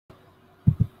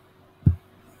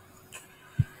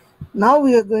Now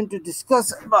we are going to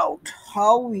discuss about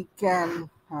how we can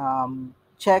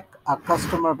check a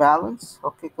customer balance,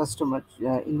 okay, customer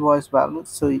invoice balance.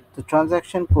 So the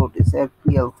transaction code is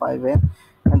FBL5N,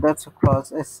 and that's across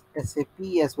SAP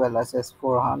as well as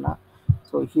S4 HANA.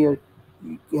 So here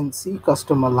you can see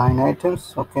customer line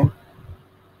items, okay,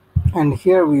 and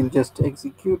here we'll just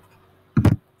execute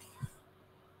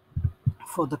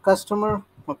for the customer,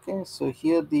 okay. So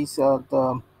here this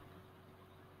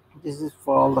is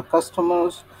for all the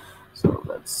customers. So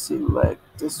let's select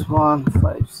this one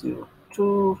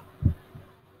 502.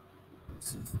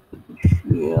 This is the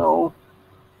shell,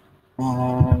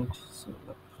 and so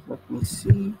let me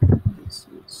see. This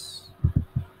is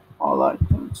all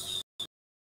items,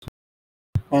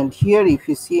 and here if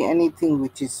you see anything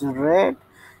which is red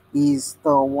is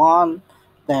the one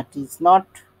that is not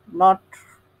not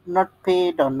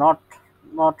paid or not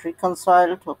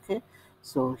reconciled, okay.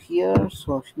 So here,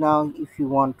 so now if you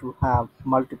want to have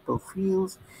multiple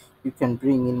fields, you can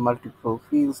bring in multiple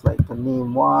fields like the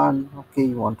name one, okay.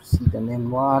 You want to see the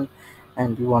name one,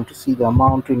 and you want to see the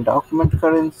amount in document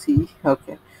currency,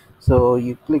 okay. So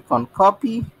you click on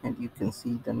copy and you can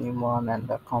see the name one and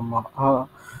the comma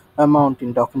amount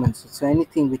in documents. So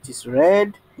anything which is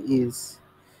red is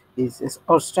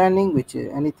outstanding, which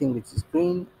is anything which is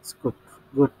green is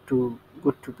good to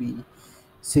be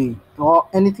see, or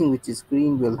anything which is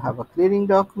green will have a clearing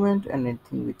document, and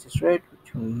anything which is red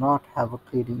which will not have a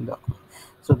clearing document.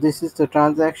 So this is the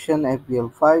transaction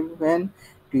FBL5N.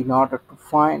 In order to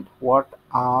find what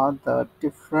are the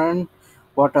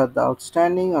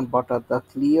outstanding and what are the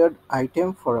cleared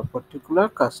item for a particular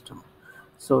customer.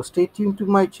 So stay tuned to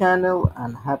my channel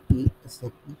and happy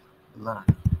SAP learn.